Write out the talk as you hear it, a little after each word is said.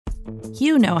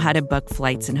You know how to book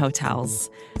flights and hotels.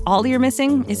 All you're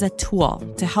missing is a tool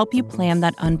to help you plan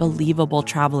that unbelievable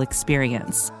travel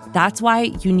experience. That's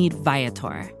why you need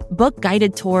Viator. Book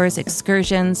guided tours,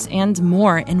 excursions, and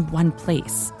more in one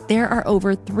place. There are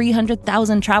over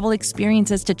 300,000 travel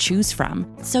experiences to choose from,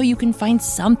 so you can find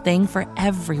something for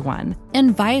everyone.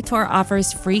 And Viator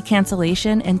offers free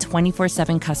cancellation and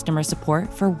 24/7 customer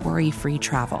support for worry-free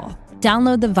travel.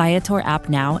 Download the Viator app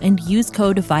now and use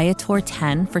code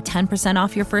Viator10 for 10%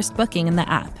 off your first booking in the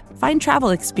app. Find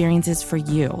travel experiences for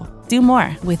you. Do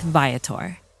more with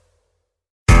Viator.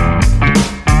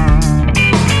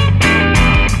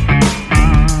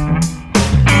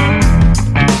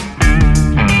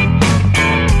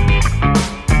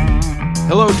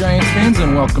 Hello, Giants fans,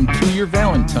 and welcome to your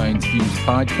Valentine's Views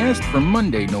podcast for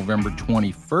Monday, November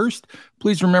 21st.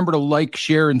 Please remember to like,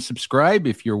 share, and subscribe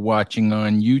if you're watching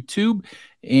on YouTube,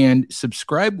 and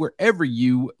subscribe wherever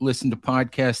you listen to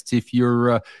podcasts if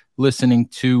you're listening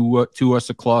to us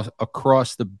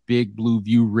across the Big Blue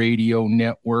View Radio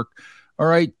Network. All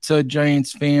right,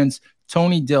 Giants fans,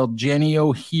 Tony Del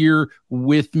Genio here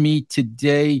with me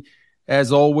today,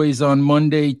 as always, on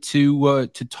Monday to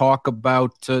talk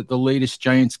about the latest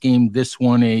Giants game. This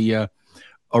one, a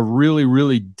really,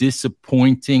 really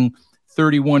disappointing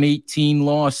 31-18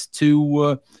 loss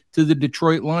to the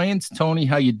Detroit Lions. Tony,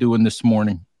 how you doing this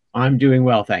morning? I'm doing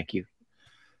well, thank you.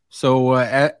 So,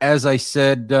 as I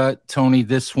said, Tony,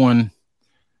 this one,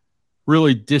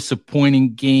 really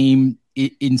disappointing game.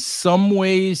 In some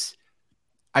ways,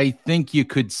 I think you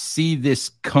could see this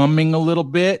coming a little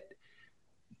bit.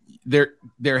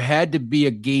 There had to be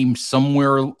a game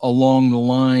somewhere along the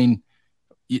line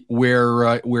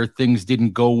where things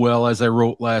didn't go well. As I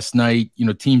wrote last night,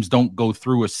 teams don't go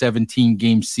through a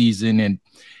 17-game season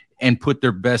and put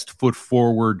their best foot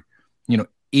forward,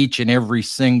 each and every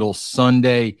single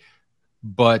Sunday.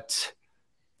 But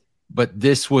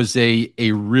this was a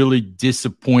really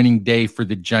disappointing day for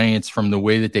the Giants from the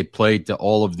way that they played to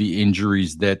all of the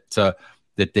injuries that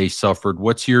they suffered.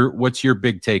 What's your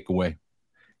big takeaway?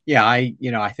 Yeah, I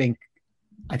think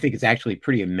it's actually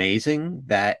pretty amazing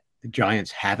that the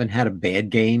Giants haven't had a bad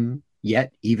game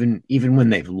yet, even when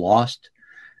they've lost.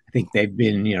 I think they've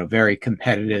been, very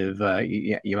competitive.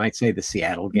 You might say the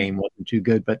Seattle game wasn't too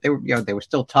good, but they were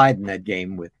still tied in that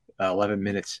game with 11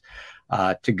 minutes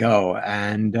to go.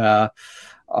 And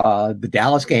the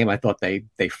Dallas game, I thought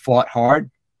they fought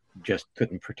hard, just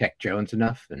couldn't protect Jones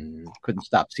enough and couldn't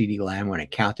stop CeeDee Lamb when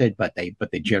it counted. But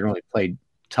they generally played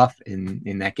tough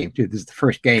in that game too. This is the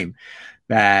first game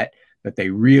that they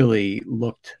really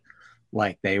looked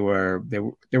like they were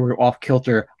off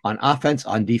kilter on offense,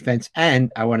 on defense, and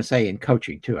I want to say in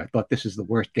coaching too. I thought this is the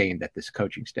worst game that this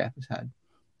coaching staff has had.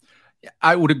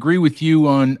 I would agree with you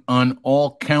on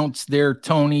all counts there,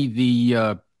 Tony.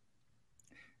 The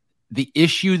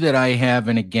issue that I have,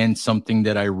 and again, something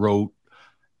that I wrote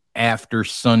after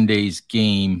Sunday's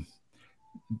game,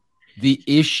 the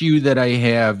issue that I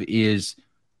have is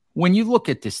when you look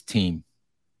at this team,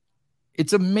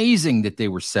 it's amazing that they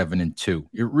were 7-2.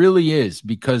 It really is,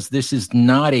 because this is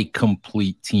not a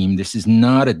complete team. This is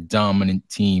not a dominant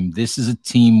team. This is a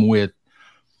team with,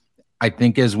 I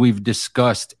think, as we've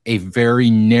discussed, a very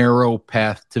narrow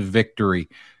path to victory.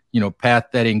 Path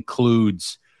that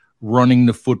includes running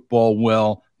the football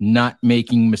well, not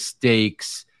making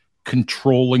mistakes,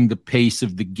 controlling the pace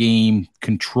of the game,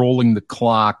 controlling the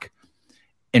clock,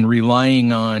 and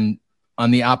relying on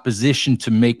the opposition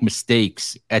to make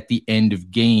mistakes at the end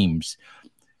of games.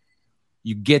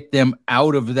 You get them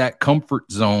out of that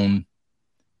comfort zone,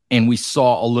 and we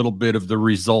saw a little bit of the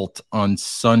result on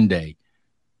Sunday.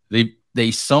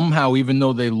 They somehow, even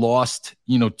though they lost,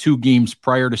 2 games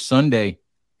prior to Sunday,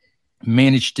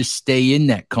 managed to stay in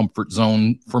that comfort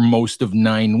zone for most of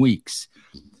 9 weeks.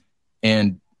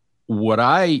 And what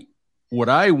I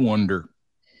wonder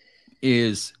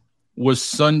is, was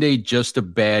Sunday just a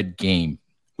bad game?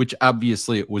 Which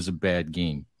obviously it was a bad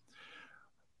game.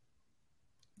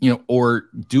 Or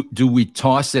do we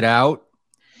toss it out?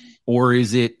 Or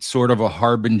is it sort of a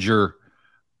harbinger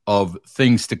of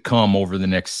things to come over the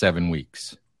next 7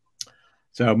 weeks?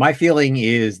 So my feeling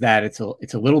is that it's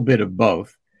a little bit of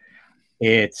both.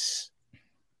 It's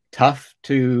tough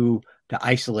to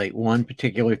isolate one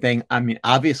particular thing. I mean,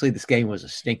 obviously this game was a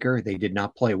stinker. They did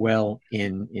not play well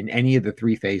in any of the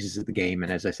 3 phases of the game.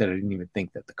 And as I said, I didn't even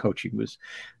think that the coaching was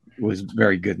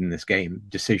very good in this game.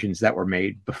 Decisions that were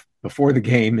made before the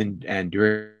game and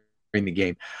during the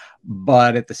game.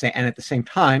 But at the same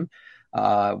time,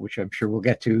 which I'm sure we'll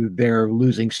get to, they're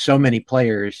losing so many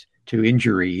players to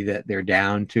injury that they're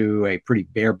down to a pretty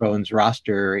bare bones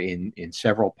roster in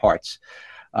several parts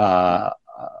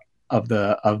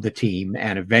the team,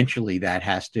 and eventually that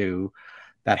has to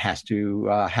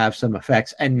have some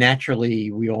effects. And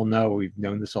naturally, we all know, we've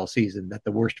known this all season, that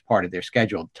the worst part of their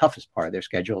schedule, the toughest part of their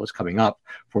schedule, is coming up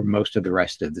for most of the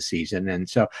rest of the season. And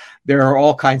so there are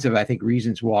all kinds of, I think,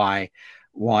 reasons why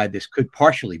this could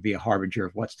partially be a harbinger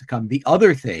of what's to come. The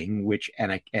other thing, which,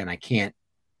 and I can't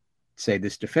say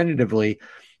this definitively,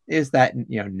 is that,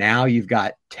 now you've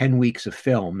got 10 weeks of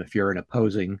film. If you're an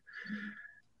opposing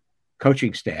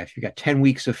coaching staff, you've got 10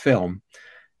 weeks of film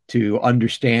to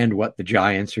understand what the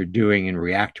Giants are doing and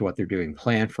react to what they're doing,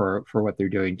 plan for what they're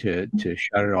doing to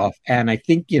shut it off. And I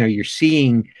think, you're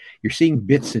seeing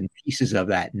bits and pieces of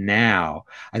that now.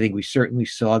 I think we certainly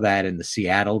saw that in the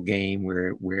Seattle game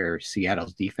where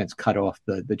Seattle's defense cut off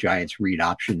the Giants' read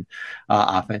option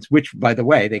offense, which, by the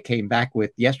way, they came back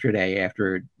with yesterday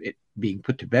after it being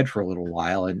put to bed for a little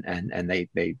while, and they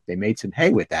made some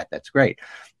hay with that. That's great.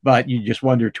 But you just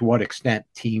wonder to what extent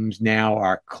teams now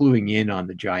are cluing in on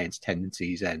the Giants'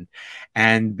 tendencies, and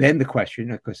then the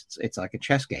question, because it's like a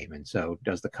chess game, and so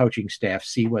does the coaching staff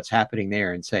see what's happening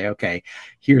there and say, okay,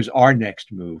 here's our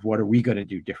next move. What are we going to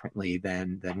do differently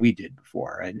than we did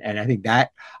before? And I think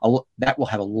that will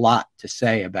have a lot to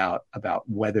say about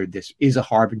whether this is a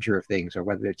harbinger of things or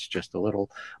whether it's just a little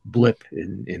blip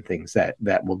in things that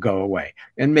will go away,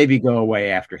 and maybe go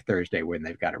away after Thursday when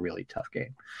they've got a really tough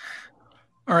game.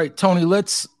 All right, Tony,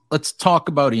 let's talk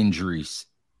about injuries,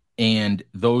 and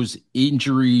those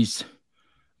injuries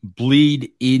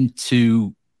bleed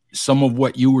into some of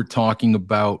what you were talking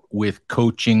about with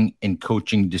coaching and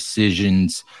coaching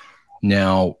decisions.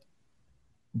 Now,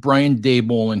 Brian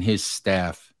Daboll and his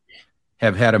staff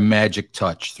have had a magic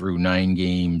touch through 9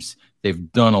 games.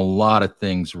 They've done a lot of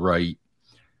things right.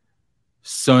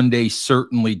 Sunday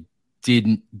certainly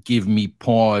didn't give me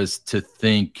pause to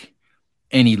think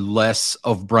any less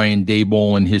of Brian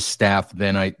Daboll and his staff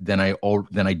than I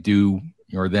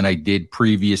did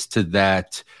previous to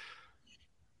that.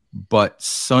 But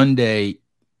Sunday,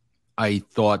 I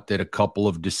thought that a couple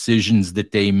of decisions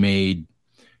that they made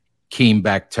came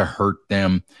back to hurt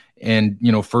them. And,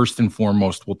 first and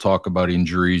foremost, we'll talk about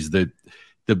injuries. The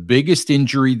biggest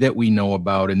injury that we know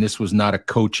about, and this was not a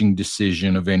coaching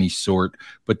decision of any sort,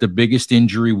 but the biggest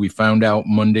injury we found out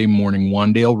Monday morning,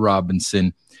 Wan'Dale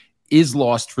Robinson is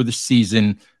lost for the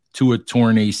season to a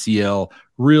torn ACL.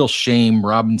 Real shame.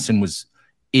 Robinson was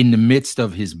in the midst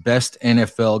of his best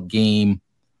NFL game.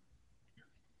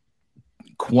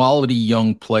 Quality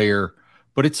young player.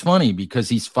 But it's funny because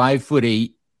he's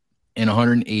 5'8" and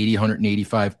 180,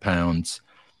 185 pounds.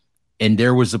 And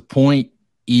there was a point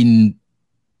in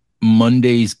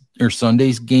Monday's or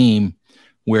Sunday's game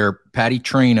where Patty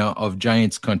Traina of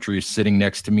Giants Country is sitting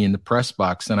next to me in the press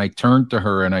box. And I turned to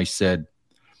her and I said,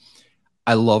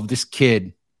 I love this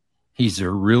kid. He's a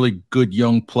really good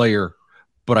young player,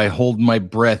 but I hold my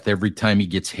breath every time he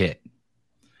gets hit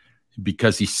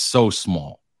because he's so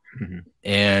small. Mm-hmm.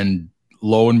 And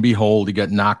lo and behold, he got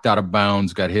knocked out of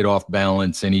bounds, got hit off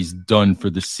balance, and he's done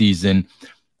for the season.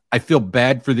 I feel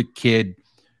bad for the kid,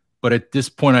 but at this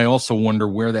point, I also wonder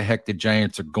where the heck the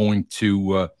Giants are going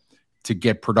to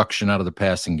get production out of the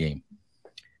passing game.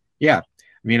 Yeah. I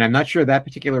mean, I'm not sure that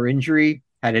particular injury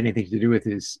had anything to do with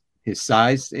his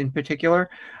size in particular.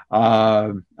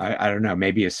 I don't know,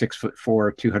 maybe a 6'4",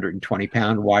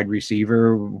 220-pound wide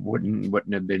receiver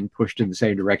wouldn't have been pushed in the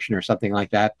same direction or something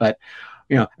like that. But,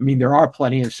 there are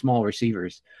plenty of small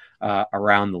receivers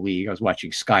around the league. I was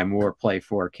watching Sky Moore play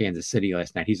for Kansas City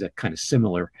last night. He's a kind of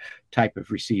similar type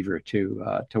of receiver to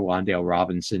Wan'Dale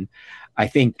Robinson. I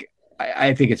think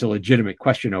it's a legitimate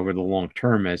question over the long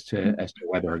term as to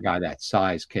whether a guy that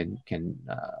size can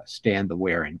stand the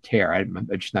wear and tear. I'm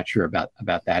just not sure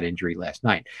about that injury last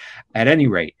night. At any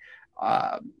rate,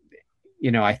 I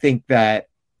think that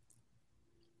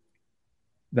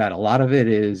a lot of it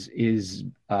is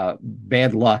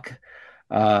bad luck.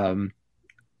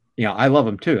 I love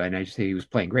him too. And I just say he was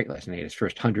playing great last night. His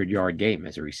first 100-yard game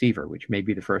as a receiver, which may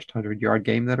be the first 100-yard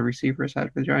game that a receiver has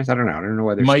had for the Giants. I don't know. I don't know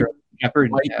whether Sterling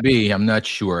Shepard might be. I'm not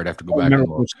sure. I'd have to go back and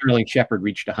look. Sterling Shepard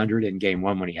reached 100 in game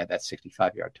 1 when he had that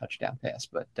 65-yard touchdown pass.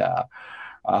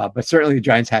 But certainly the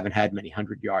Giants haven't had many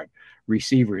 100-yard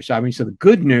receivers. So the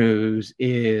good news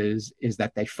is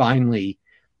that they finally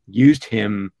used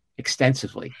him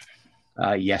extensively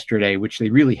yesterday, which they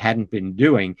really hadn't been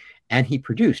doing. And he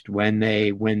produced when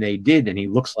they did, and he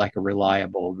looks like a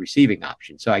reliable receiving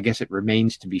option. So I guess it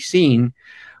remains to be seen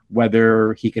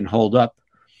whether he can hold up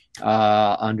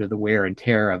under the wear and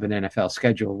tear of an NFL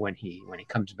schedule when he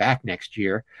comes back next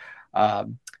year. Of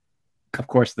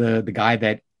course, the guy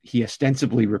that he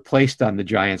ostensibly replaced on the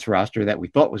Giants roster that we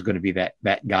thought was going to be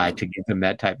that guy to give them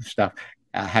that type of stuff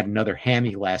had another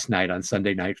hammy last night on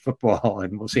Sunday Night Football,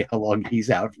 and we'll see how long he's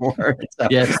out for. So.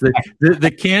 Yes,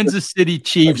 the Kansas City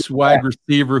Chiefs wide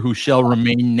receiver, who shall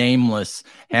remain nameless,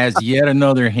 has yet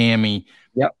another hammy.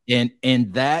 Yep.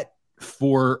 And that,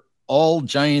 for all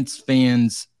Giants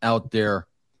fans out there,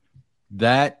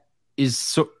 that is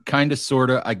sort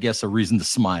of, I guess, a reason to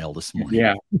smile this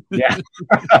morning. Yeah.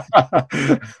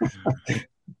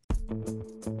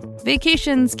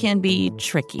 Vacations can be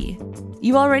tricky.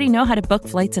 You already know how to book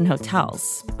flights and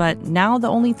hotels, but now the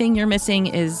only thing you're missing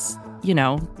is,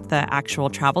 the actual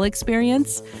travel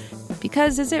experience.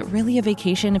 Because is it really a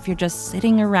vacation if you're just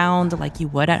sitting around like you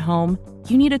would at home?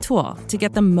 You need a tool to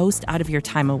get the most out of your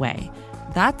time away.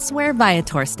 That's where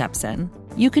Viator steps in.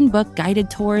 You can book guided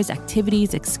tours,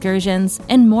 activities, excursions,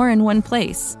 and more in one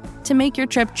place to make your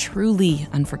trip truly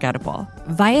unforgettable.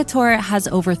 Viator has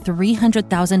over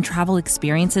 300,000 travel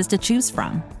experiences to choose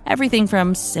from. Everything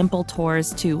from simple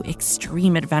tours to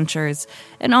extreme adventures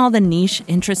and all the niche,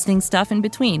 interesting stuff in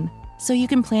between. So you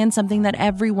can plan something that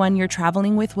everyone you're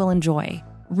traveling with will enjoy.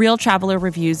 Real traveler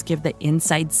reviews give the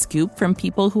inside scoop from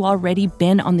people who already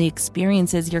been on the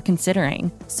experiences you're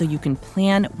considering, so you can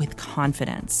plan with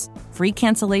confidence. Free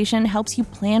cancellation helps you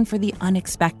plan for the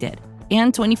unexpected.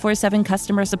 And 24/7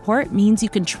 customer support means you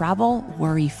can travel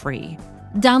worry-free.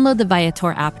 Download the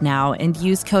Viator app now and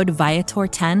use code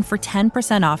Viator10 for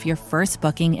 10% off your first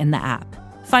booking in the app.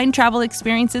 Find travel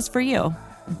experiences for you.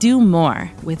 Do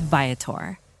more with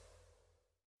Viator.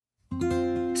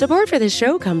 Support for this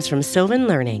show comes from Sylvan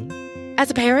Learning.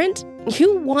 As a parent,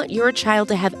 you want your child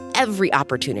to have every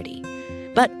opportunity,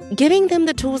 but giving them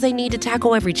the tools they need to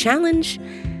tackle every challenge,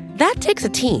 that takes a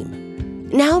team.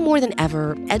 Now more than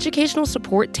ever, educational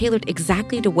support tailored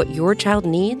exactly to what your child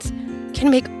needs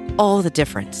can make all the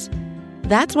difference.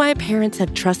 That's why parents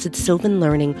have trusted Sylvan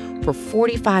Learning for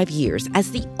 45 years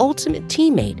as the ultimate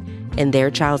teammate in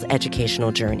their child's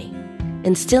educational journey,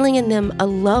 instilling in them a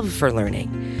love for learning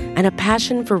and a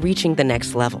passion for reaching the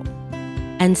next level.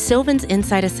 And Sylvan's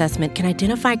Insight Assessment can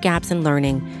identify gaps in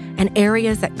learning and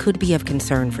areas that could be of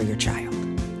concern for your child.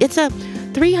 It's a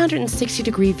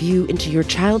 360-degree view into your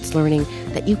child's learning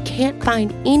that you can't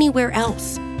find anywhere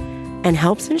else, and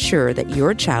helps ensure that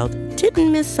your child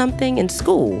didn't miss something in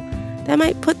school that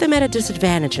might put them at a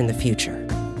disadvantage in the future.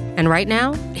 And right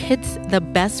now, it's the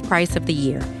best price of the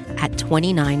year at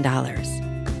 $29.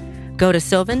 Go to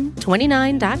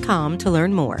sylvan29.com to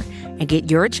learn more and get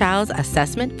your child's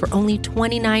assessment for only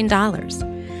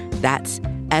 $29. That's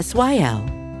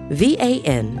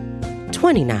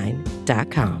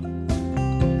SYLVAN29.com.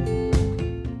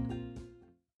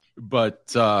 But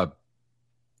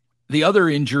the other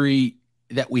injury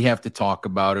that we have to talk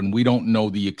about, and we don't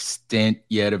know the extent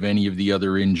yet of any of the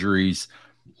other injuries.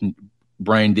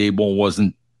 Brian Daboll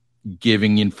wasn't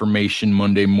giving information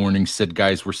Monday morning, said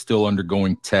guys were still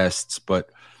undergoing tests, but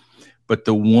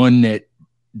the one that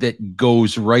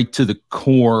goes right to the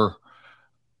core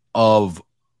of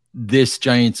this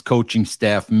Giants coaching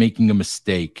staff making a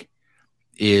mistake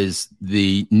is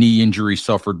the knee injury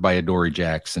suffered by Adoree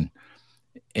Jackson.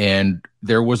 And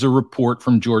there was a report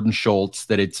from Jordan Schultz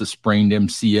that it's a sprained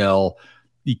MCL.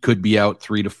 He could be out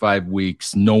 3 to 5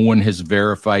 weeks. No one has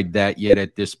verified that yet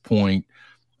at this point.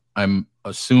 I'm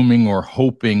assuming or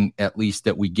hoping at least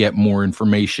that we get more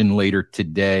information later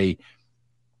today.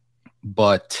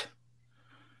 But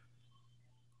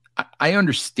I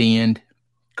understand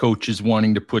coaches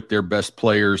wanting to put their best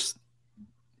players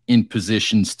in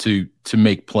positions to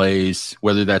make plays,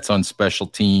 whether that's on special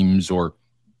teams or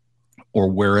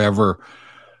wherever.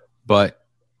 But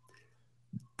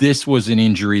this was an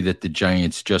injury that the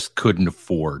Giants just couldn't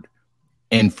afford.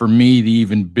 And for me, the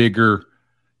even bigger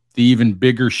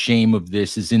shame of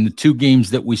this is in the 2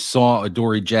 games that we saw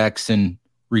Adoree Jackson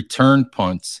return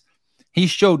punts, he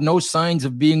showed no signs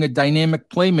of being a dynamic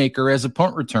playmaker as a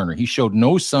punt returner. He showed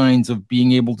no signs of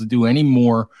being able to do any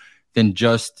more than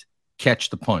just catch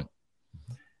the punt.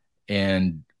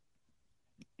 And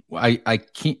I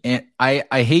can't.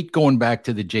 I hate going back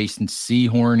to the Jason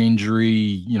Sehorn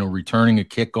injury, returning a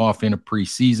kickoff in a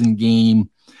preseason game.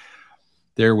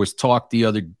 There was talk the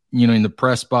other, in the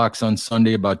press box on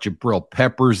Sunday about Jabril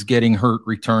Peppers getting hurt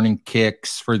returning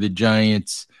kicks for the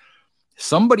Giants.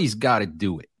 Somebody's got to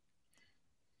do it.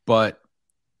 But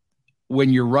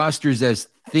when your roster's as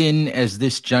thin as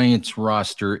this Giants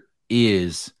roster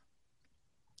is,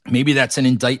 maybe that's an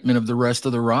indictment of the rest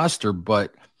of the roster,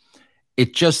 but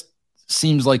it just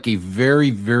seems like a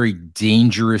very, very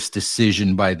dangerous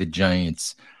decision by the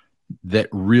Giants that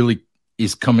really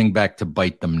is coming back to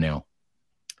bite them now.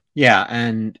 Yeah,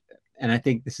 and I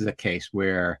think this is a case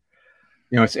where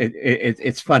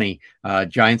It's funny.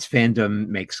 Giants fandom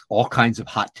makes all kinds of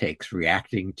hot takes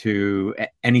reacting to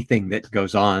anything that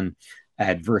goes on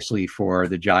adversely for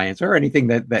the Giants or anything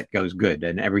that goes good,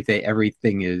 and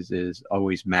everything is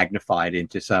always magnified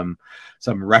into some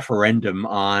referendum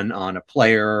on a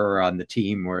player or on the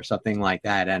team or something like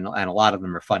that, and a lot of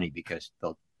them are funny because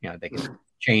they can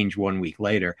change 1 week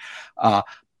later.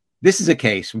 This is a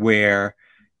case where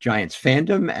Giants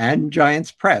fandom and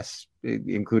Giants press,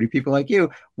 including people like you,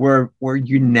 were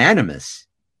unanimous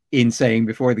in saying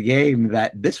before the game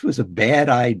that this was a bad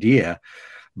idea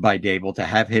by Daboll to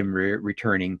have him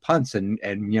returning punts. And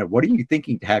what are you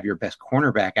thinking to have your best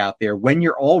cornerback out there when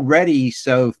you're already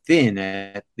so thin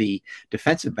at the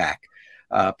defensive back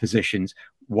positions?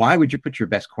 Why would you put your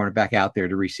best cornerback out there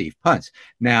to receive punts?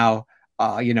 Now,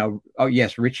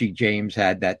 yes, Richie James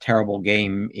had that terrible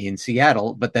game in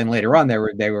Seattle, but then later on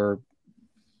they were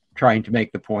trying to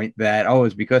make the point that, it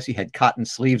was because he had cotton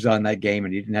sleeves on that game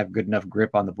and he didn't have good enough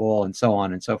grip on the ball and so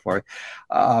on and so forth.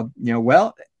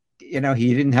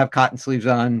 He didn't have cotton sleeves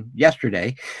on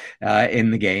yesterday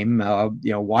in the game.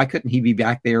 Why couldn't he be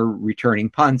back there returning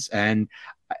punts? And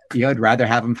I'd rather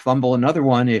have him fumble another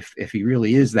one if he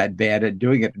really is that bad at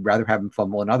doing it. I'd rather have him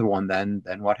fumble another one than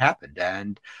what happened.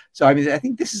 And so, I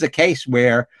think this is a case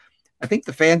where I think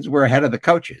the fans were ahead of the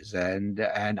coaches, and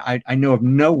I know of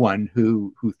no one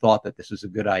who thought that this was a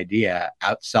good idea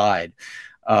outside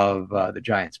of the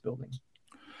Giants building.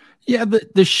 Yeah,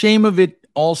 the shame of it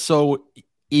also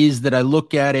is that I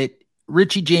look at it,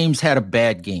 Richie James had a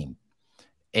bad game,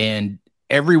 and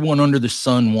everyone under the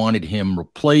sun wanted him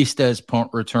replaced as punt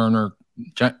returner.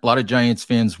 A lot of Giants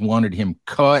fans wanted him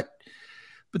cut.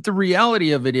 But the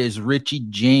reality of it is Richie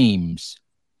James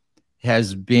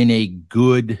has been a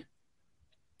good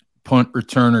punt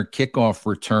returner, kickoff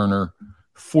returner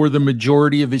for the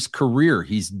majority of his career.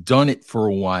 He's done it for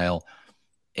a while,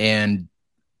 and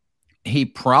he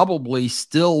probably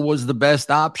still was the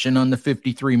best option on the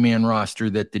 53-man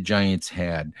roster that the Giants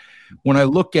had. When I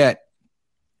look at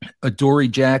Adoree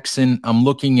Jackson, I'm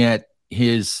looking at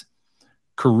his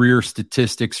career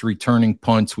statistics returning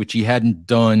punts, which he hadn't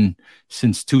done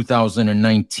since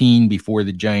 2019 before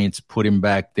the Giants put him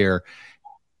back there.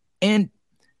 And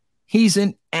he's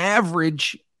an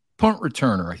average punt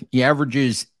returner. He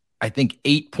averages, I think,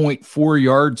 8.4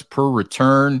 yards per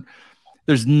return.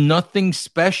 There's nothing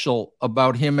special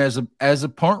about him as a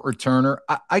punt returner.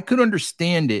 I could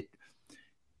understand it.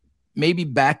 Maybe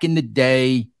back in the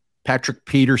day, Patrick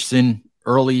Peterson,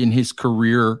 early in his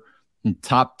career,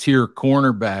 top-tier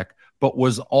cornerback, but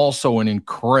was also an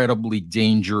incredibly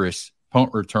dangerous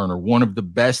punt returner, one of the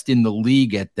best in the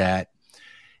league at that.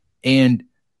 And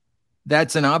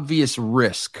that's an obvious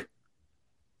risk.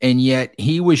 And yet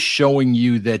he was showing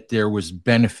you that there was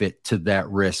benefit to that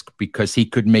risk because he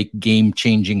could make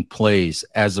game-changing plays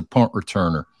as a punt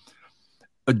returner.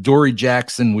 Adoree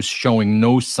Jackson was showing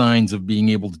no signs of being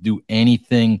able to do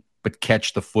anything but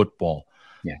catch the football.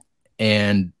 Yeah.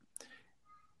 And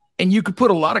you could put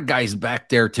a lot of guys back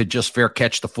there to just fair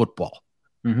catch the football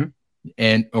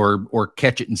and or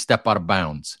catch it and step out of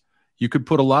bounds. You could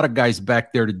put a lot of guys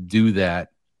back there to do that.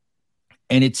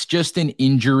 And it's just an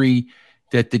injury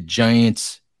that the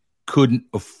Giants couldn't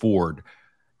afford.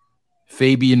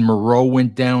 Fabian Moreau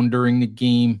went down during the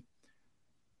game.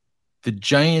 The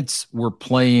Giants were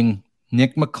playing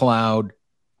Nick McLeod,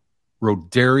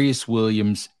 Rodarius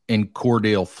Williams, and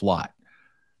Cordale Flott.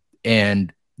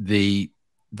 And the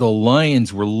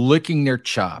Lions were licking their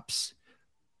chops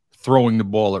throwing the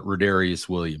ball at Rodarius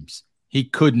Williams. He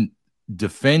couldn't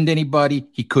defend anybody.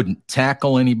 He couldn't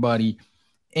tackle anybody.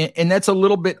 And that's a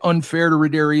little bit unfair to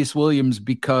Rodarius Williams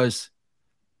because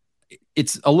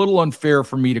it's a little unfair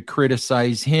for me to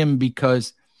criticize him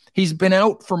because he's been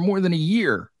out for more than a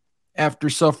year after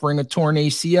suffering a torn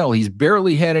ACL. He's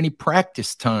barely had any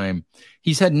practice time.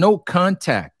 He's had no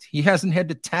contact. He hasn't had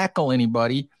to tackle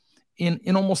anybody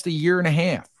in almost a year and a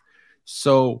half.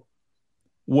 So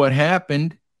what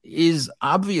happened is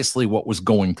obviously what was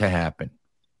going to happen.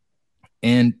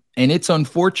 And it's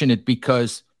unfortunate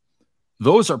because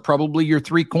those are probably your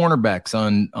three cornerbacks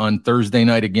on Thursday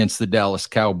night against the Dallas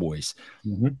Cowboys.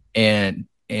 And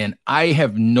I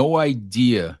have no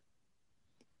idea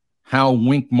how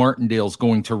Wink Martindale's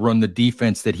going to run the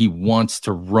defense that he wants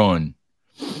to run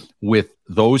with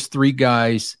those three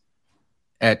guys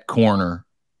at corner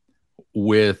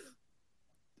with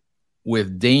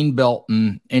Dane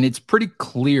Belton. And it's pretty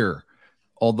clear,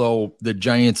 although the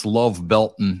Giants love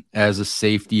Belton as a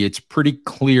safety, it's pretty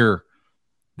clear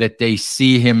that they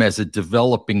see him as a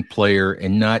developing player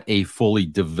and not a fully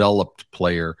developed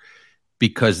player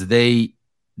because they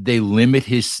they limit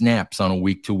his snaps on a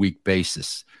week-to-week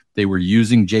basis. They were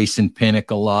using Jason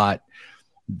Pinnock a lot.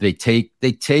 They take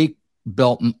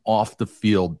Belton off the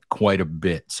field quite a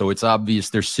bit. So it's obvious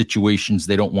there's situations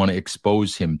they don't want to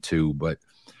expose him to. But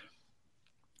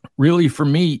really, for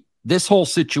me, this whole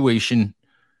situation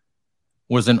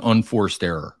was an unforced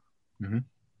error. Mm-hmm.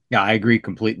 Yeah, I agree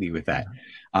completely with that.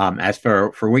 As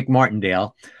for Wink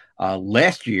Martindale,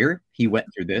 last year he went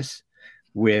through this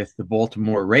with the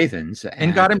Baltimore Ravens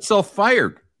and got himself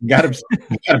fired. Got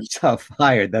himself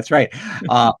fired. That's right.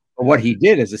 What he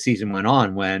did as the season went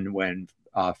on, when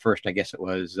first I guess it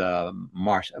was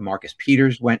Marcus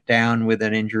Peters went down with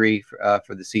an injury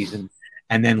for the season,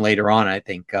 and then later on I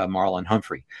think Marlon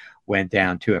Humphrey went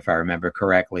down too, if I remember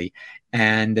correctly.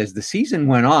 And as the season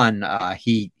went on,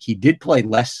 he did play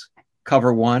less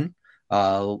cover one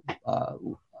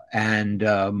and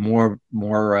more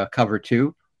cover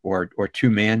two or two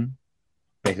man,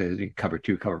 basically cover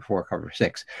two, cover four, cover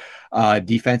six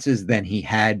defenses than he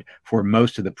had for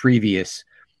most of the previous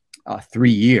 3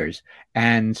 years.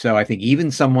 And so I think even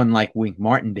someone like Wink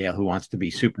Martindale, who wants to be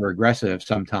super aggressive,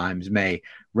 sometimes may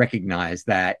recognize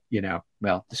that,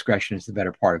 discretion is the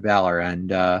better part of valor.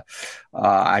 And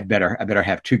I better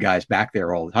have two guys back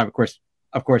there all the time.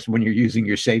 Of course, when you're using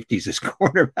your safeties as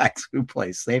quarterbacks, who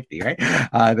plays safety, right?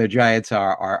 The Giants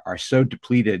are so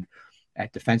depleted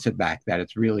at defensive back that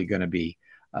it's really going to be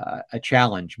a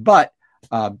challenge. But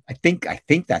I think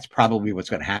that's probably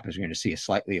what's going to happen. Is we're going to see a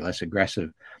slightly less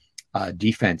aggressive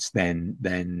defense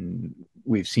than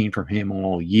we've seen from him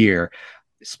all year,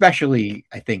 especially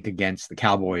I think against the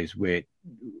Cowboys, with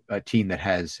a team that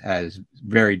has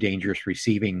very dangerous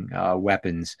receiving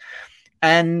weapons.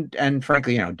 And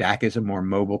frankly, Dak is a more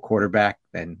mobile quarterback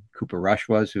than Cooper Rush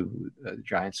was, who the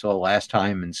Giants saw last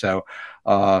time. And so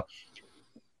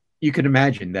you could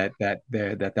imagine that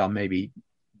they'll maybe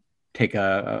take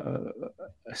a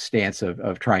stance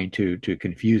of trying to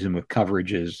confuse him with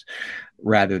coverages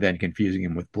rather than confusing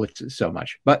him with blitzes so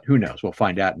much. But who knows? We'll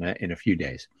find out in a few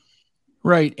days.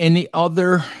 Right. And the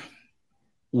other,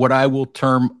 what I will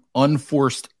term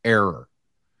unforced error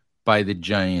by the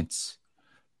Giants,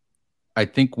 I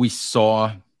think we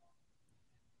saw,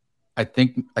 I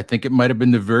think it might have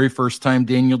been the very first time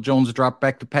Daniel Jones dropped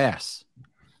back to pass.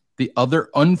 The other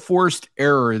unforced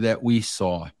error that we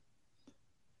saw,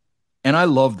 and I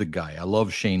love the guy. I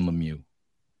love Shane Lemieux.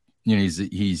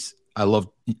 He's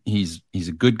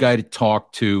a good guy to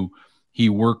talk to. He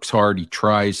works hard. He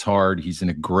tries hard. He's an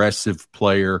aggressive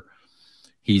player.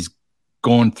 He's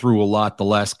gone through a lot the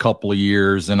last couple of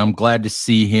years, and I'm glad to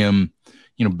see him,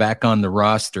 back on the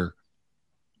roster.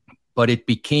 But it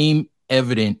became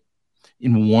evident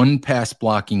in one pass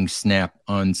blocking snap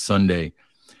on Sunday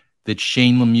that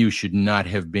Shane Lemieux should not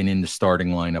have been in the starting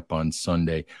lineup on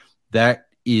Sunday. That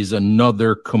is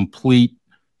another complete,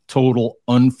 total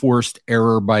unforced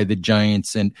error by the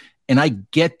Giants. And I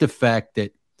get the fact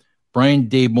that Brian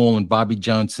Daboll and Bobby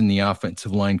Johnson, the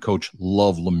offensive line coach,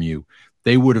 love Lemieux.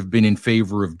 They would have been in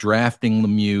favor of drafting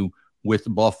Lemieux with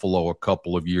Buffalo a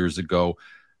couple of years ago.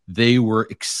 They were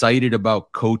excited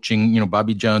about coaching.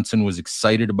 Bobby Johnson was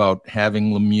excited about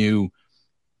having Lemieux,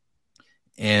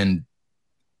 and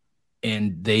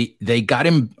they got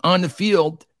him on the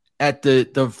field at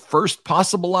the first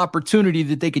possible opportunity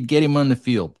that they could get him on the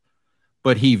field.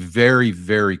 But he very,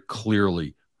 very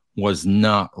clearly was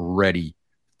not ready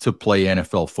to play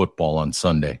NFL football on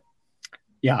Sunday.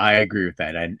 Yeah, I agree with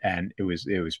that. And it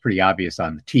was pretty obvious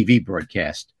on the TV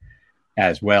broadcast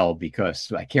as well,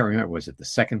 because I can't remember, was it the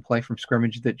second play from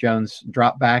scrimmage that Jones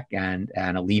dropped back and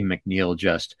Aleem McNeil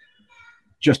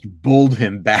just bulled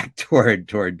him back toward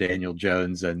Daniel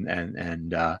Jones and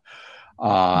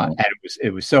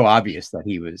it was so obvious that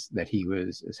he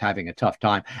was having a tough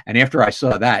time. And after I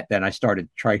saw that, then I started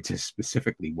trying to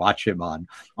specifically watch him on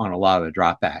a lot of the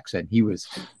dropbacks, and he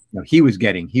was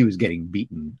getting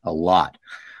beaten a lot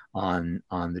on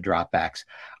the dropbacks.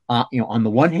 On the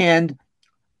one hand,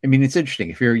 I mean, it's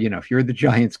interesting if you're the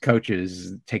Giants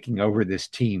coaches taking over this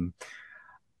team.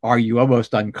 Are you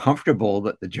almost uncomfortable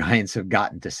that the Giants have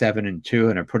gotten to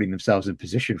 7-2 and are putting themselves in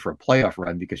position for a playoff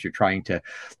run, because you're trying to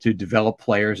develop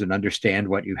players and understand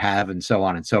what you have and so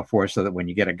on and so forth, so that when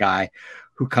you get a guy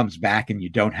who comes back and you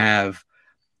don't have,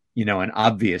 an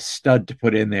obvious stud to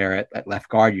put in there at left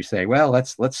guard, you say, well,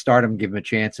 let's start him, give him a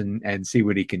chance and see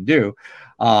what he can do.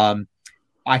 I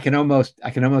can almost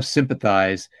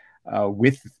sympathize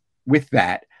with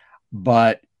that,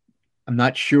 but I'm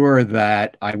not sure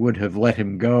that I would have let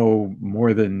him go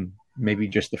more than maybe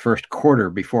just the first quarter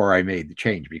before I made the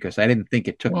change, because I didn't think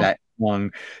it took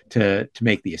long to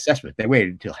make the assessment. They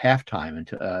waited until halftime and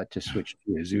to switch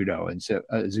to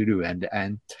Ezeudu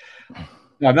and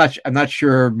I'm not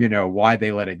sure, why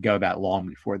they let it go that long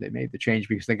before they made the change,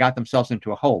 because they got themselves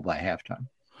into a hole by halftime.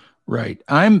 Right.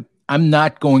 I'm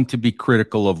not going to be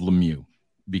critical of Lemieux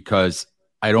because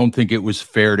I don't think it was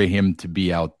fair to him to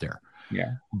be out there.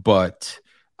 Yeah. But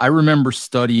I remember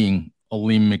studying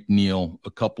Alim McNeill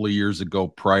a couple of years ago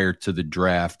prior to the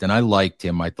draft, and I liked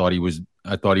him. I thought he was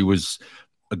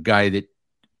a guy that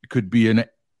could be an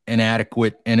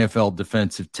adequate NFL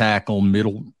defensive tackle,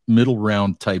 middle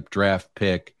round type draft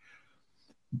pick.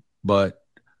 But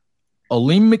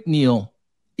Alim McNeill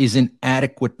is an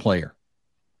adequate player,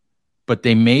 but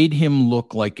they made him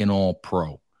look like an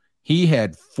all-pro. He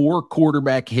had 4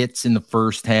 quarterback hits in the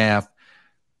first half.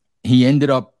 He ended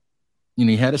up,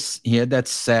 he had that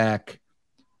sack.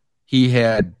 He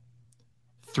had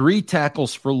 3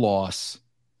 tackles for loss,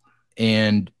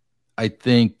 and I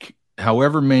think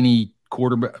however many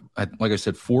like I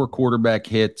said, 4 quarterback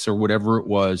hits or whatever it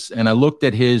was. And I looked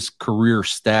at his career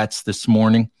stats this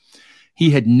morning. He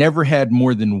had never had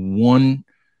more than 1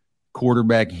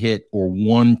 quarterback hit or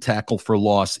 1 tackle for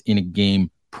loss in a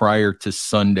game prior to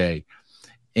Sunday.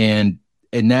 And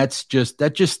that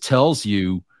just tells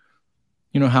you,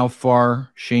 how far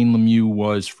Shane Lemieux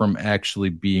was from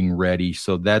actually being ready.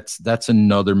 So that's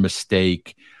another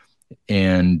mistake.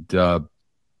 And,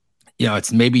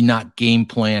 it's maybe not game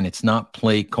plan. It's not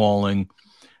play calling,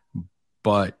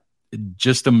 but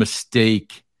just a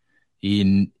mistake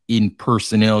in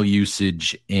personnel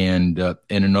usage and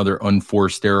another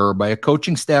unforced error by a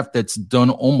coaching staff that's done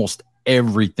almost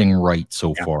everything right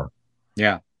so far.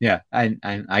 Yeah. Yeah, and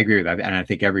I agree with that, and I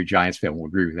think every Giants fan will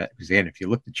agree with that. Because then, if you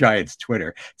look at Giants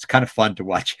Twitter, it's kind of fun to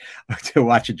watch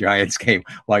a Giants game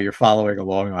while you're following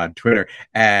along on Twitter.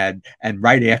 And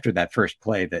right after that first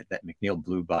play that McNeill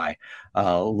blew by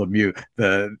Lemieux,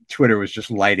 the Twitter was just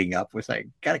lighting up with like,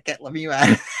 "Gotta get Lemieux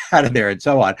out of there," and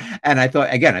so on. And I thought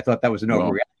that was an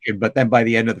overreaction. But then by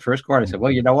the end of the first quarter, I said,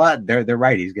 "Well, you know what? They're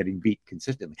right. He's getting beat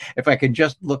consistently." If I can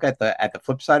just look at the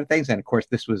flip side of things, and of course,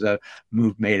 this was a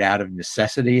move made out of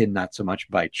necessity and not so much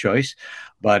by choice.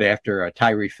 But after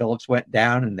Tyree Phillips went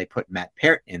down and they put Matt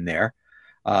Peart in there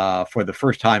for the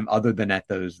first time, other than at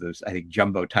those I think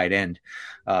jumbo tight end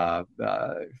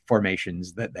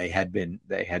formations that they had been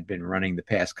running the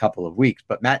past couple of weeks.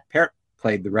 But Matt Peart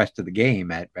played the rest of the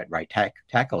game at right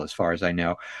tackle, as far as I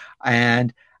know.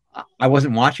 And I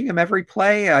wasn't watching him every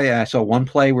play. I saw one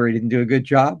play where he didn't do a good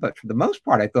job, but for the most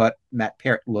part, I thought Matt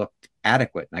Peart looked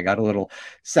adequate. And I got a little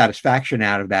satisfaction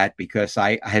out of that, because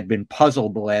I had been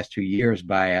puzzled the last 2 years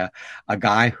by a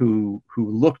guy who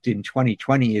looked in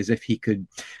 2020 as if he could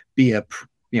be a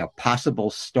possible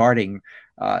starting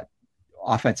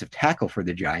offensive tackle for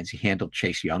the Giants. He handled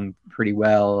Chase Young pretty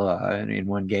well in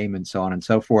one game, and so on and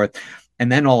so forth.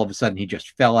 And then all of a sudden he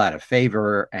just fell out of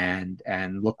favor and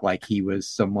looked like he was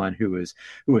someone who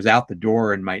was out the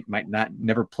door and might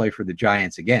never play for the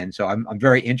Giants again. So I'm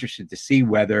very interested to see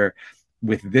whether,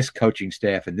 with this coaching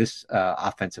staff and this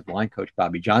offensive line coach,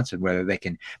 Bobby Johnson, whether they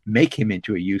can make him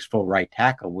into a useful right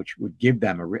tackle, which would give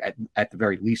them at the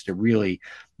very least a really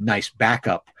nice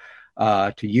backup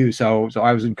to use. So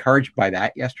I was encouraged by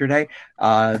that yesterday.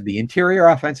 The interior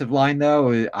offensive line,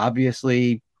 though,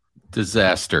 obviously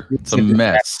disaster. It's a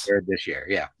mess this year.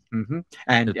 Yeah. Mm-hmm.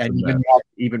 And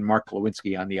even Mark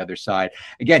Lewinsky on the other side.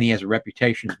 Again, he has a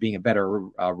reputation as being a better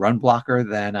run blocker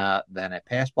than a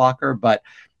pass blocker, but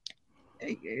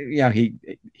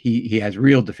he has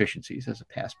real deficiencies as a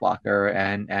pass blocker.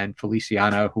 And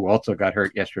Feliciano, who also got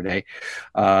hurt yesterday,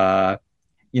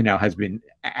 has been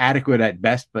adequate at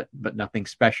best, but nothing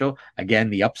special. Again,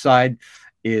 the upside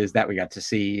is that we got to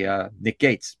see Nick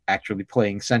Gates actually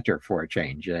playing center for a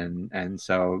change, and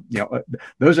so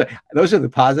those are the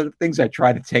positive things I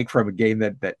try to take from a game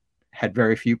that had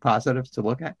very few positives to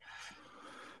look at.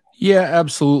 Yeah,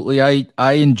 absolutely.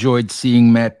 I enjoyed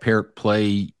seeing Matt Peart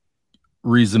play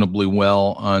reasonably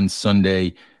well on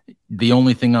Sunday. The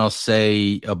only thing I'll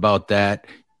say about that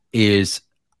is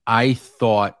I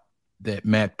thought that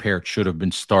Matt Peart should have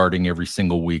been starting every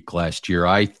single week last year.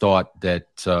 I thought that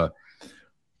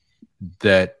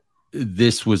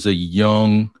this was a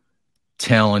young,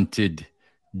 talented,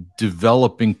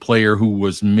 developing player who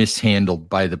was mishandled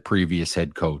by the previous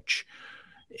head coach.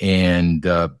 And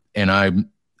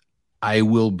I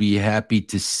will be happy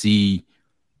to see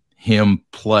him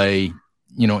play,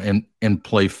 and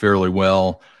play fairly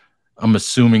well. I'm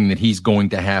assuming that he's going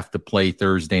to have to play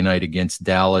Thursday night against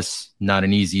Dallas. Not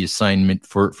an easy assignment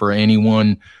for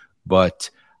anyone,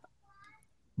 but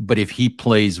if he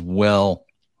plays well,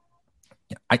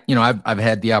 I've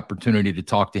had the opportunity to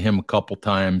talk to him a couple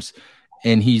times,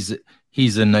 and he's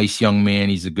a nice young man.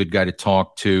 He's a good guy to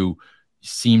talk to.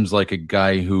 Seems like a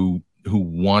guy who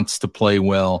wants to play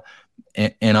well,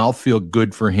 and I'll feel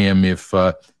good for him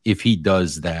if he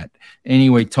does that.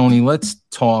 Anyway, Tony, let's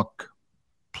talk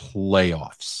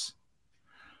playoffs.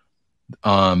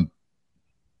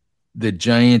 The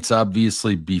Giants,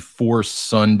 obviously, before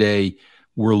Sunday,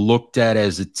 were looked at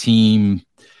as a team.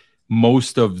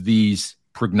 Most of these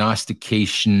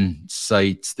prognostication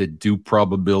sites that do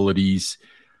probabilities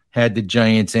had the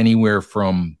Giants anywhere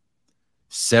from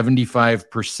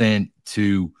 75%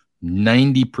 to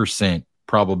 90%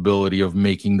 probability of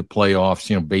making the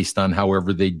playoffs, based on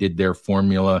however they did their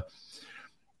formula.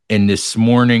 And this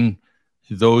morning,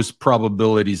 those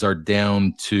probabilities are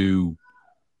down to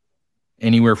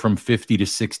anywhere from 50 to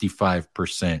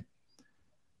 65%.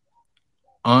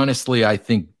 Honestly, I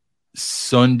think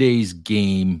Sunday's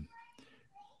game,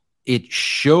 it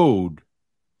showed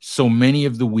so many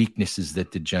of the weaknesses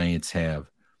that the Giants have.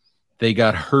 They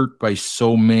got hurt by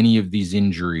so many of these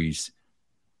injuries.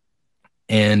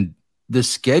 And the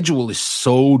schedule is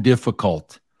so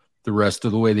difficult the rest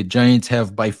of the way. The Giants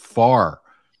have by far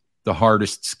the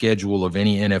hardest schedule of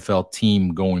any NFL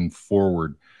team going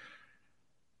forward.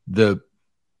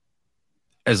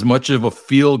 As much of a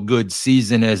feel-good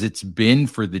season as it's been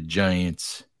for the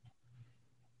Giants,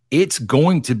 it's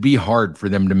going to be hard for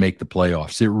them to make the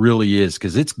playoffs. It really is,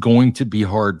 because it's going to be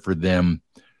hard for them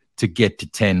to get to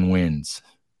 10 wins,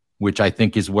 which I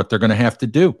think is what they're going to have to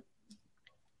do.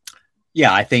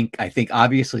 Yeah, I think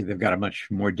obviously they've got a much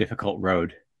more difficult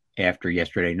road after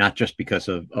yesterday, not just because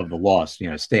of the loss.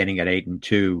 Standing at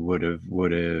 8-2 would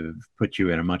have put you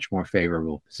in a much more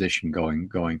favorable position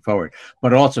going forward,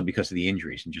 but also because of the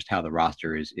injuries and just how the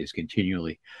roster is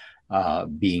continually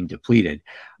being depleted.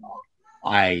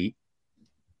 I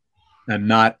am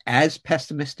not as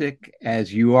pessimistic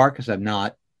as you are, because I'm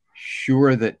not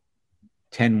sure that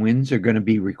 10 wins are going to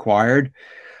be required,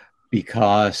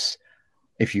 because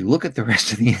if you look at the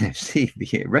rest of the NFC,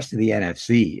 the rest of the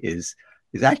NFC is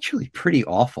actually pretty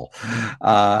awful.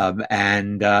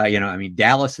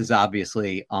 Dallas is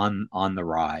obviously on the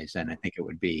rise, and I think it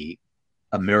would be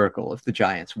a miracle if the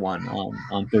Giants won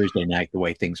on Thursday night the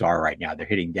way things are right now. They're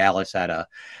hitting Dallas at a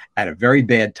very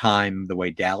bad time, the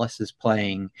way Dallas is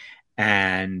playing,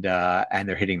 and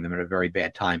they're hitting them at a very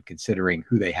bad time considering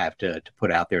who they have to put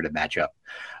out there to match up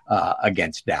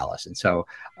against Dallas. And so,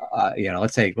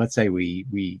 let's say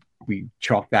we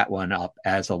chalk that one up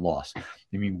as a loss.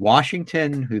 I mean,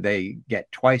 Washington, who they get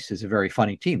twice, is a very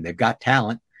funny team. They've got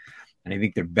talent, and I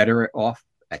think they're better off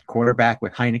at quarterback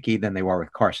with Heineke than they were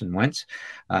with Carson Wentz.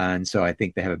 And so I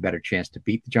think they have a better chance to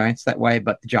beat the Giants that way.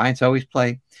 But the Giants always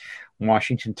play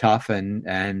Washington tough,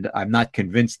 and I'm not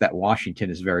convinced that Washington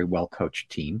is a very well-coached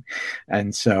team.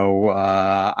 And so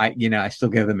I still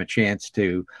give them a chance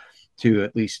to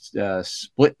at least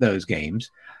split those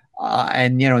games.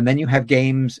 And then you have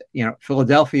games,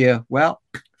 Philadelphia. Well,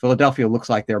 Philadelphia looks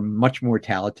like they're much more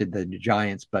talented than the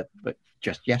Giants, but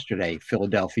just yesterday,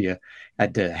 Philadelphia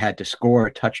had to score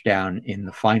a touchdown in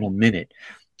the final minute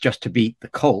just to beat the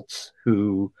Colts,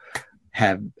 who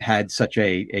have had such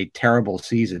a terrible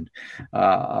season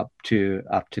up to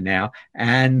now.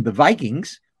 And the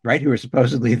Vikings, right, who are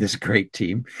supposedly this great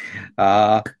team,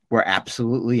 were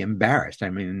absolutely embarrassed.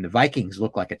 I mean, the Vikings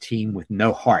look like a team with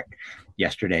no heart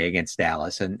yesterday against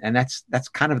Dallas, and that's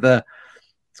kind of the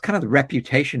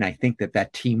reputation I think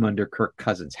that team under Kirk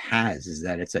Cousins has, is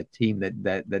that it's a team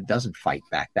that doesn't fight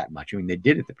back that much. I mean, they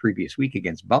did it the previous week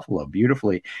against Buffalo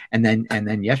beautifully, and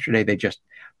then yesterday they just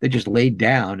laid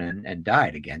down and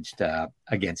died against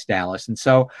Dallas. And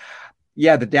so,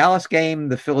 yeah, the Dallas game,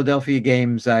 the Philadelphia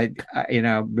games, I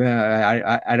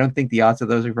don't think the odds of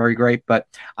those are very great, but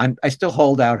I still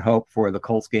hold out hope for the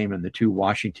Colts game and the two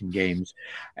Washington games.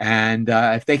 And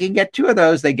if they can get two of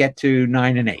those, they get to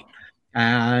 9-8.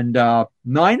 And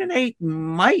 9-8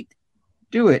 might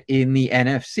do it in the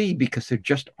NFC, because there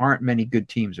just aren't many good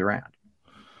teams around.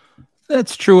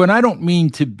 That's true. And I don't mean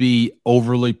to be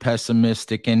overly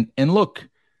pessimistic. And look,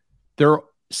 they're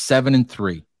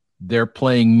 7-3. They're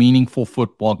playing meaningful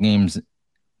football games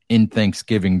in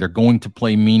Thanksgiving. They're going to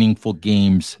play meaningful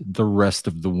games the rest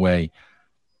of the way.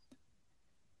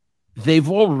 They've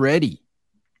already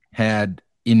had,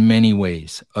 in many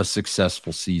ways, a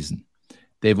successful season.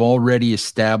 They've already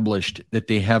established that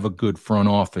they have a good front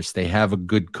office. They have a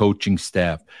good coaching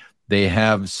staff. They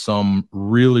have some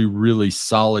really, really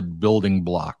solid building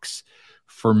blocks.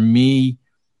 For me,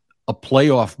 a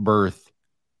playoff berth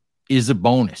is a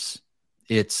bonus.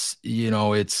 It's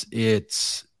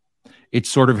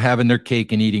sort of having their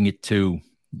cake and eating it too.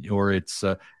 or it's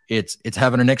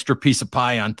having an extra piece of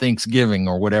pie on Thanksgiving,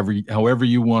 or whatever, however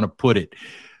you want to put it.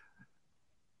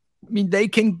 I mean,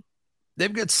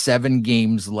 they've got 7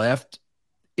 games left.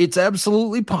 It's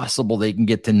absolutely possible they can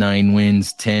get to 9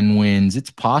 wins, 10 wins.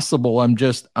 It's possible. I'm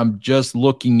just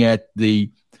looking at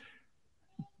the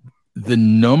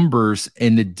numbers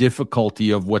and the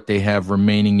difficulty of what they have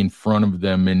remaining in front of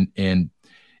them. And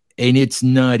it's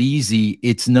not easy.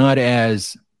 It's not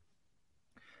as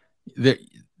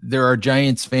there are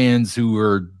Giants fans who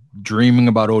are dreaming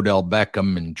about Odell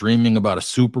Beckham and dreaming about a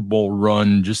Super Bowl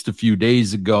run just a few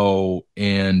days ago.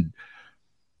 And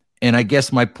I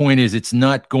guess my point is, it's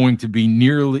not going to be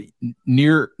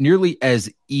nearly as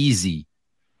easy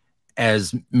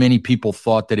as many people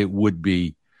thought that it would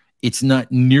be. It's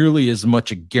not nearly as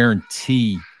much a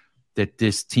guarantee that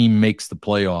this team makes the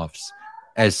playoffs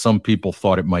as some people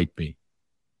thought it might be.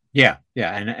 Yeah.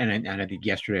 And I think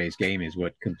yesterday's game is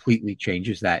what completely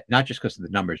changes that, not just because of the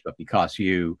numbers, but because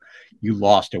you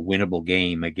lost a winnable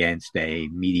game against a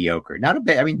mediocre, not a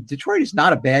bad. I mean, Detroit is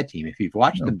not a bad team if you've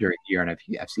watched them during the year, and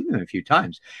I've seen them a few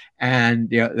times, and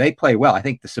they play well. I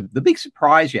think the big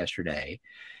surprise yesterday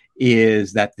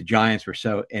is that the Giants were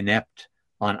so inept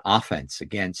on offense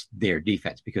against their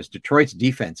defense, because Detroit's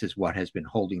defense is what has been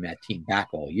holding that team back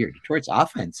all year. Detroit's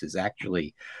offense is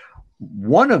actually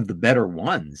one of the better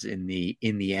ones in the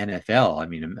NFL. I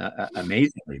mean,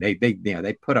 amazingly,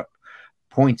 they put up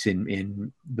points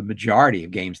in the majority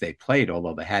of games they played,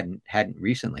 although they hadn't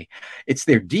recently. It's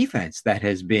their defense that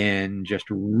has been just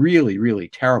really, really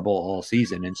terrible all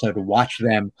season. And so to watch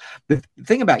them, the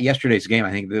thing about yesterday's game,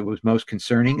 I think that was most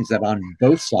concerning, is that on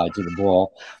both sides of the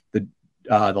ball, the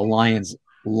Lions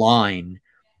line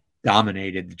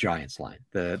dominated the Giants line.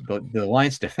 The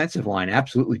Lions defensive line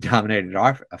absolutely dominated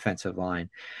our offensive line,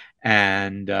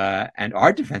 and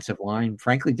our defensive line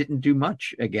frankly didn't do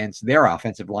much against their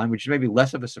offensive line, which is maybe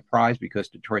less of a surprise because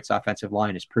Detroit's offensive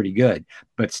line is pretty good.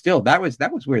 But still, that was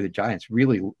where the Giants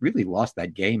really, really lost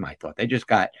that game. I thought they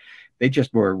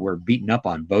just were beaten up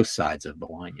on both sides of the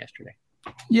line yesterday.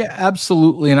 Yeah,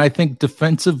 absolutely. And I think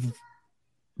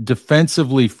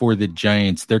defensively for the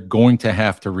Giants, they're going to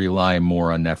have to rely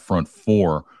more on that front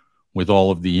four with all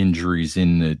of the injuries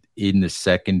in the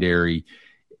secondary.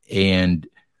 And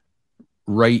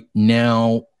right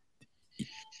now,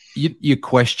 you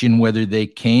question whether they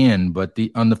can. But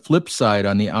on the flip side,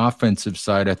 on the offensive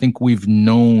side, I think we've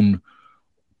known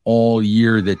all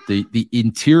year that the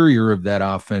interior of that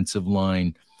offensive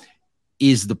line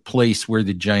is the place where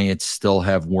the Giants still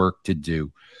have work to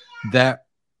do.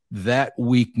 That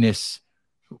weakness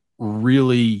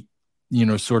really,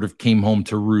 sort of came home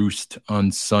to roost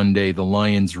on Sunday. The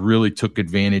Lions really took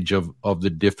advantage of the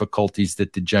difficulties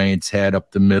that the Giants had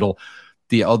up the middle.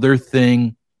 The other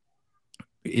thing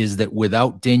is that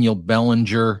without Daniel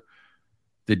Bellinger,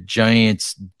 the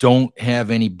Giants don't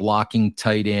have any blocking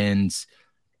tight ends.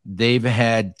 They've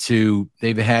had to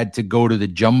go to the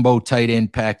jumbo tight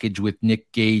end package with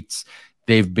Nick Gates.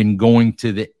 They've been going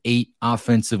to the 8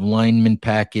 offensive lineman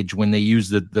package when they use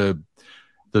the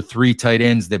 3 tight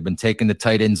ends. They've been taking the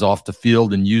tight ends off the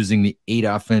field and using the 8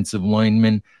 offensive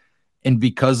linemen. And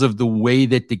because of the way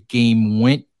that the game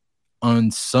went on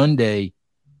Sunday,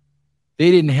 they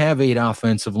didn't have 8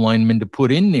 offensive linemen to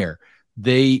put in there.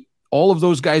 All of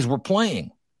those guys were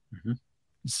playing. Mm-hmm.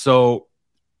 So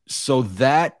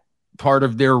that part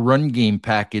of their run game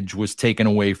package was taken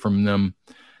away from them.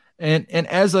 And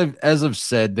as I've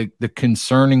said, the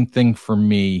concerning thing for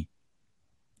me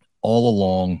all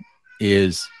along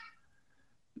is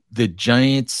the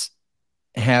Giants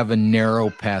have a narrow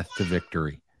path to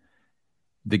victory.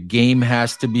 The game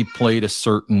has to be played a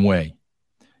certain way.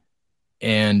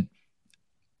 And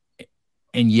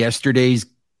yesterday's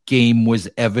game was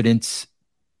evidence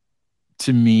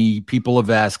to me. People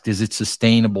have asked, is it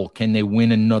sustainable? Can they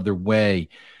win another way?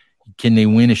 Can they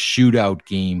win a shootout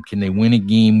game? Can they win a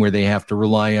game where they have to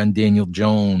rely on Daniel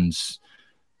Jones?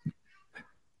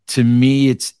 To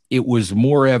me, it was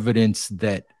more evidence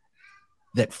that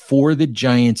for the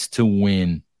Giants to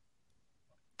win,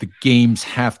 the games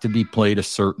have to be played a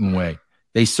certain way.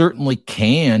 They certainly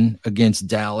can against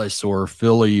Dallas or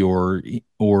Philly or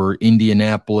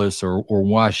Indianapolis or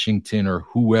Washington or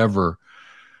whoever.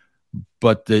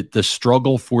 But the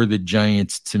struggle for the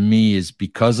Giants, to me, is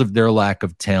because of their lack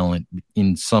of talent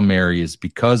in some areas,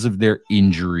 because of their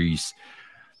injuries,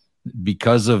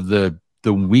 because of the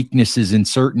weaknesses in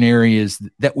certain areas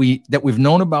that we've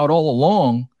known about all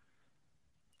along.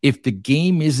 If the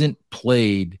game isn't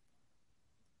played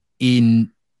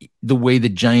in the way the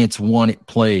Giants want it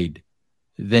played,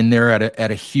 then they're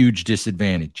at a huge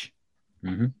disadvantage.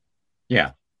 Mm-hmm.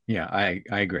 Yeah. Yeah, I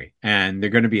agree. And they're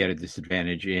going to be at a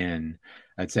disadvantage in,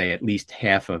 I'd say, at least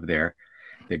half of their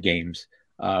games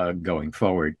going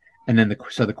forward. And then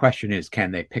the question is,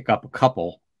 can they pick up a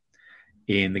couple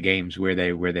in the games where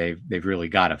they've really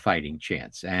got a fighting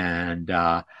chance? And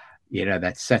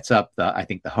that sets up I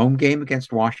think the home game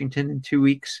against Washington in 2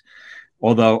 weeks.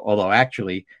 Although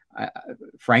actually,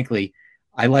 frankly,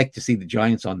 I like to see the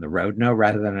Giants on the road now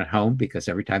rather than at home, because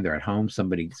every time they're at home,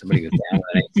 somebody goes down with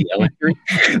an ACL injury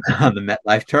on the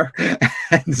MetLife turf.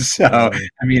 And so,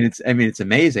 I mean, it's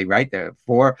amazing, right? There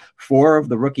are four of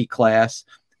the rookie class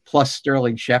plus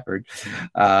Sterling Shepard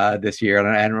this year,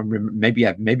 and maybe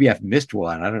I've missed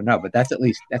one. I don't know, but that's at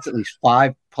least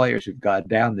 5 players who've gone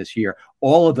down this year.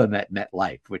 All of them at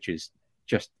MetLife, which is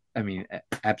just, I mean,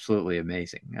 absolutely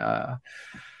amazing.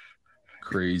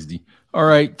 Crazy. All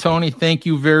right, Tony, thank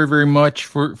you very, very much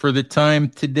for the time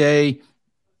today.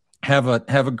 Have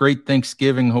a great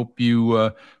Thanksgiving. Hope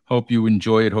you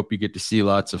enjoy it. Hope you get to see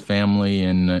lots of family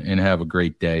and have a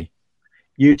great day.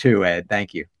 You too, Ed.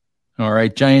 Thank you. All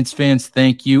right, Giants fans,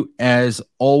 thank you as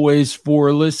always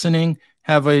for listening.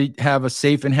 Have a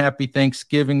safe and happy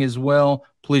Thanksgiving as well.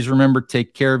 Please remember,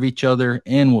 take care of each other,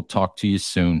 and we'll talk to you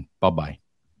soon. Bye-bye.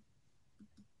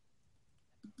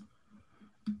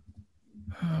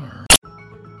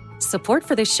 Support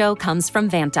for this show comes from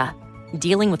Vanta.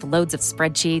 Dealing with loads of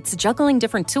spreadsheets, juggling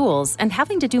different tools, and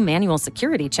having to do manual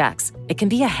security checks, it can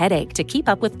be a headache to keep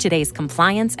up with today's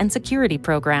compliance and security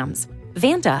programs.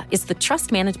 Vanta is the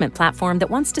trust management platform that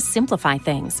wants to simplify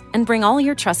things and bring all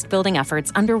your trust-building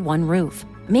efforts under one roof,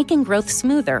 making growth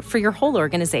smoother for your whole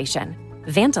organization.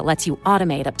 Vanta lets you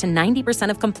automate up to 90%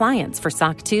 of compliance for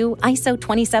SOC 2, ISO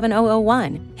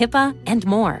 27001, HIPAA, and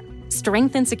more.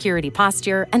 Strengthen security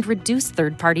posture, and reduce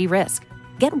third-party risk.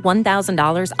 Get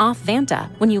 $1,000 off Vanta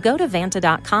when you go to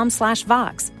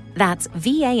vanta.com/Vox. That's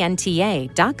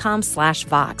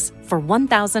VANTA.com/Vox for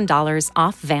 $1,000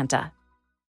 off Vanta.